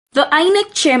The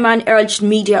INEC chairman urged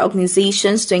media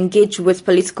organizations to engage with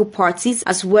political parties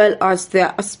as well as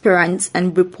their aspirants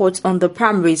and report on the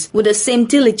primaries with the same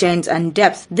diligence and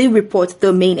depth they report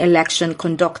the main election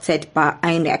conducted by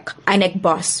INEC. INEC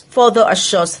boss further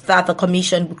assures that the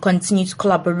commission will continue to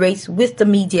collaborate with the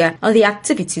media on the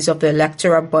activities of the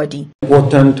electoral body.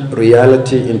 Important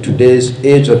reality in today's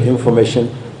age of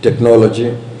information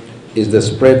technology is the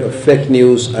spread of fake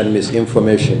news and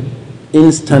misinformation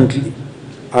instantly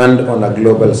and on a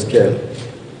global scale.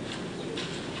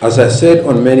 As I said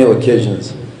on many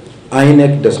occasions,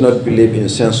 INEC does not believe in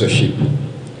censorship.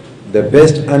 The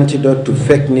best antidote to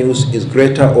fake news is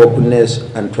greater openness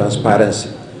and transparency.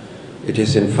 It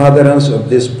is in furtherance of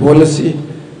this policy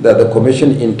that the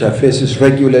Commission interfaces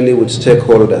regularly with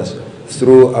stakeholders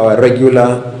through our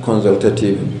regular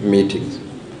consultative meetings.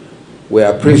 We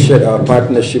appreciate our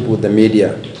partnership with the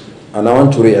media, and I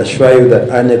want to reassure you that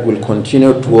INEC will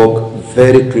continue to work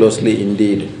very closely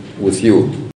indeed with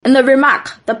you. In a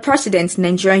remark, the President,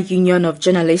 Nigerian Union of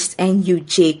Journalists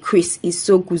NUJ, Chris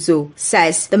Isoguzo,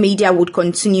 says the media would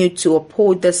continue to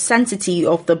uphold the sanctity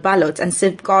of the ballot and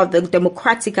safeguard the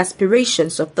democratic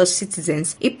aspirations of the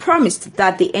citizens. He promised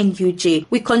that the NUJ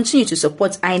will continue to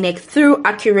support INEC through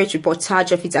accurate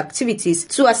reportage of its activities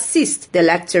to assist the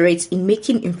electorate in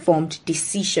making informed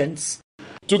decisions.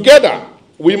 Together,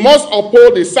 we must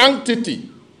uphold the sanctity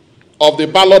of the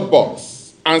ballot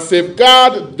box and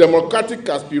safeguard democratic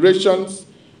aspirations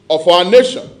of our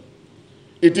nation.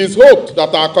 It is hoped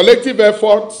that our collective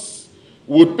efforts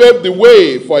would pave the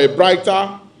way for a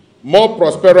brighter, more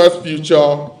prosperous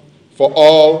future for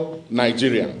all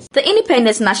Nigerians. The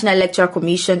Independent National Electoral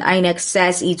Commission, INEC,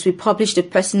 says it will publish the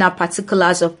personal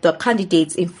particulars of the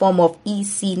candidates in form of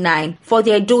EC9 for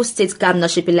the Edo State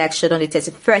governorship election on the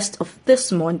 31st of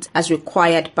this month as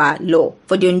required by law.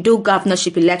 For the Ondo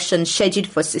governorship election scheduled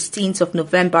for 16th of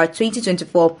November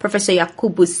 2024, Professor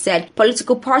Yakubu said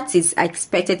political parties are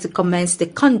expected to commence the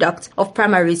conduct of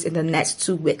primaries in the next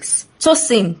 2 weeks.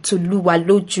 Tosin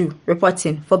Tuluwaloju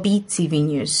reporting for BTV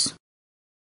News.